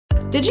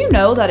Did you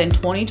know that in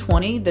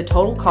 2020, the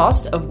total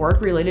cost of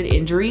work-related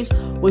injuries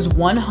was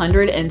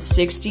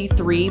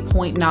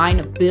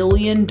 $163.9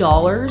 billion,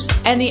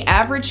 and the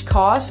average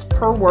cost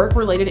per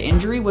work-related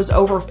injury was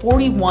over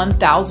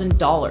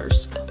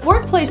 $41,000.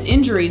 Workplace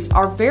injuries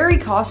are very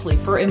costly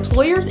for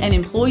employers and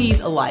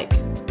employees alike.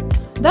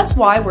 That's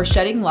why we're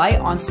shedding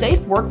light on safe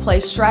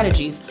workplace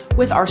strategies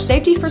with our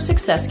Safety for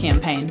Success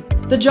campaign.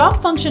 The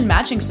job function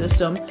matching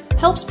system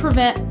helps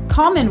prevent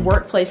common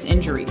workplace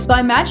injuries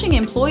by matching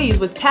employees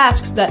with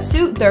tasks that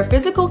suit their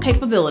physical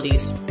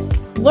capabilities.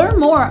 Learn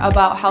more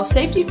about how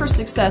Safety for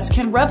Success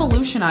can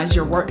revolutionize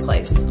your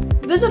workplace.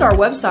 Visit our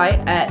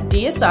website at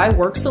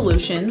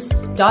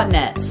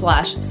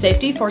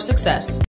dsiworksolutions.net/safetyforsuccess.